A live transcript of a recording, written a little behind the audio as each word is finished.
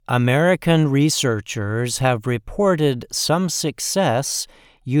American researchers have reported some success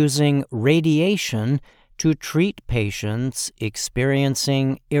using radiation to treat patients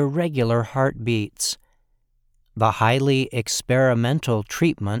experiencing irregular heartbeats. The highly experimental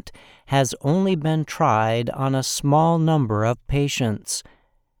treatment has only been tried on a small number of patients,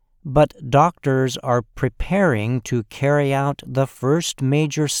 but doctors are preparing to carry out the first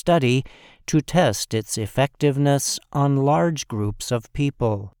major study to test its effectiveness on large groups of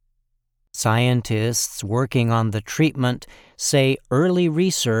people. Scientists working on the treatment say early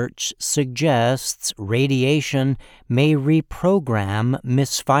research suggests radiation may reprogram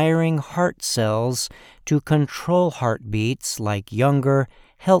misfiring heart cells to control heartbeats like younger,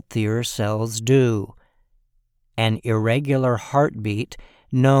 healthier cells do. An irregular heartbeat,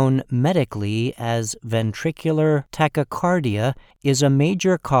 known medically as ventricular tachycardia, is a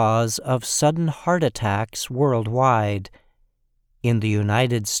major cause of sudden heart attacks worldwide. In the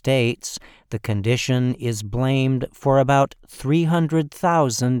United States, the condition is blamed for about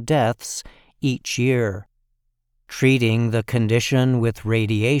 300,000 deaths each year. Treating the condition with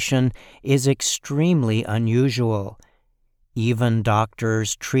radiation is extremely unusual. Even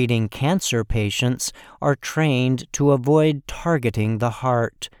doctors treating cancer patients are trained to avoid targeting the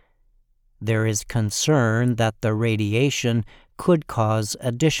heart. There is concern that the radiation could cause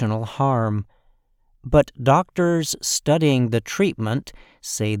additional harm. But doctors studying the treatment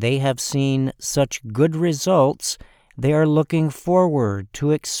say they have seen such good results they are looking forward to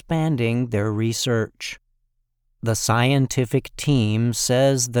expanding their research. The scientific team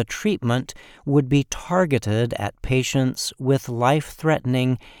says the treatment would be targeted at patients with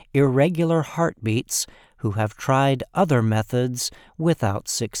life-threatening, irregular heartbeats who have tried other methods without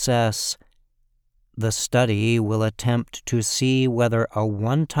success. The study will attempt to see whether a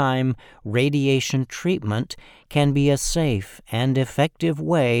one-time radiation treatment can be a safe and effective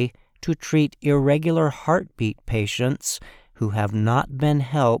way to treat irregular heartbeat patients who have not been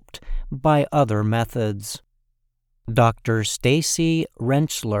helped by other methods. Dr. Stacy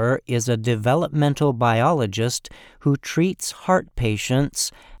Rentschler is a developmental biologist who treats heart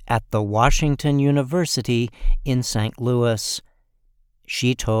patients at the Washington University in St. Louis.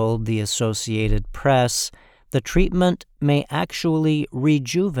 She told the Associated Press the treatment may actually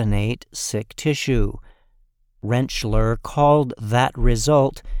rejuvenate sick tissue. Rentschler called that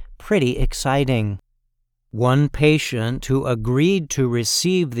result pretty exciting. One patient who agreed to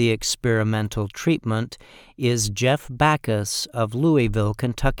receive the experimental treatment is Jeff Backus of Louisville,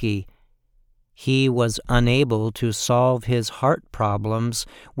 Kentucky. He was unable to solve his heart problems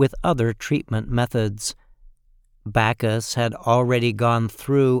with other treatment methods. Backus had already gone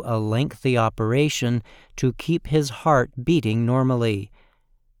through a lengthy operation to keep his heart beating normally.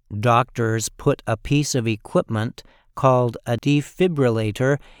 Doctors put a piece of equipment called a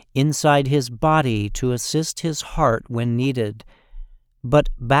defibrillator inside his body to assist his heart when needed. But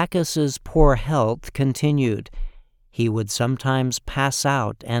Backus's poor health continued. He would sometimes pass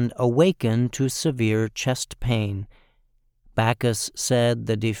out and awaken to severe chest pain. Backus said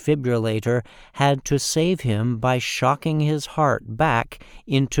the defibrillator had to save him by shocking his heart back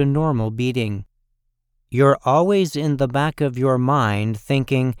into normal beating. You're always in the back of your mind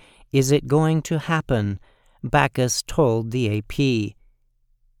thinking, is it going to happen? Backus told the AP.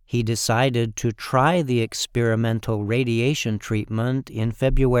 He decided to try the experimental radiation treatment in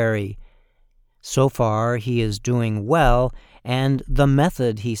February. So far, he is doing well, and the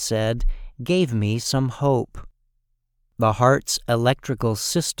method, he said, gave me some hope. The heart's electrical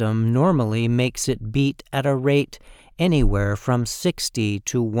system normally makes it beat at a rate anywhere from 60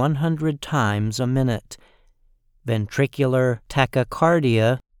 to 100 times a minute. Ventricular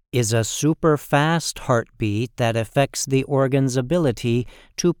tachycardia is a super-fast heartbeat that affects the organ's ability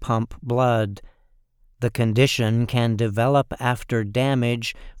to pump blood. The condition can develop after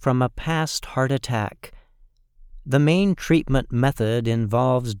damage from a past heart attack. The main treatment method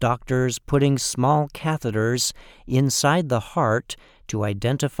involves doctors putting small catheters inside the heart to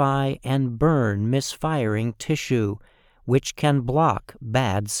identify and burn misfiring tissue, which can block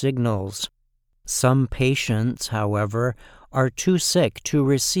bad signals. Some patients, however, are too sick to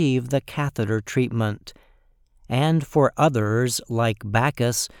receive the catheter treatment. And for others, like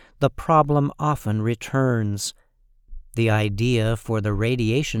Backus, the problem often returns. The idea for the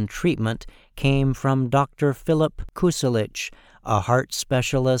radiation treatment came from Dr. Philip Kuselich, a heart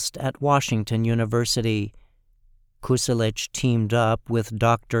specialist at Washington University. Kuselich teamed up with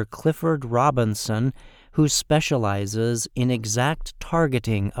Dr. Clifford Robinson, who specializes in exact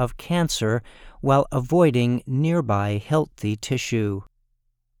targeting of cancer while avoiding nearby healthy tissue.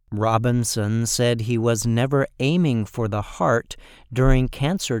 Robinson said he was never aiming for the heart during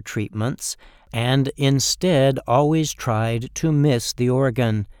cancer treatments and instead always tried to miss the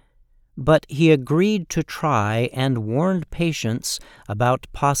organ. But he agreed to try and warned patients about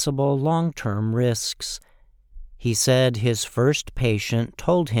possible long-term risks. He said his first patient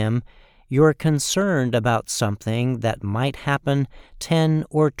told him, "You're concerned about something that might happen 10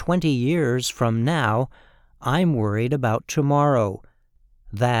 or 20 years from now. I'm worried about tomorrow."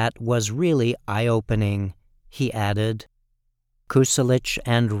 That was really eye-opening, he added. Kuselich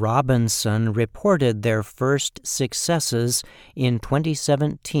and Robinson reported their first successes in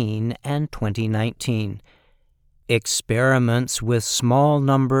 2017 and 2019. Experiments with small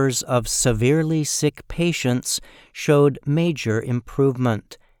numbers of severely sick patients showed major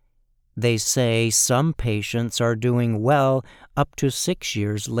improvement. They say some patients are doing well up to 6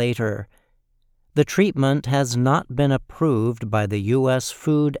 years later. The treatment has not been approved by the U.S.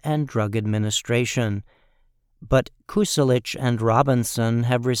 Food and Drug Administration, but Kuselich and Robinson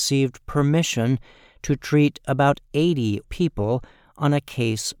have received permission to treat about 80 people on a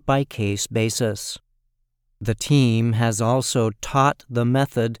case-by-case basis. The team has also taught the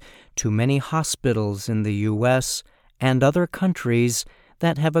method to many hospitals in the U.S. and other countries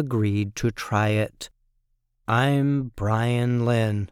that have agreed to try it. I'm Brian Lynn.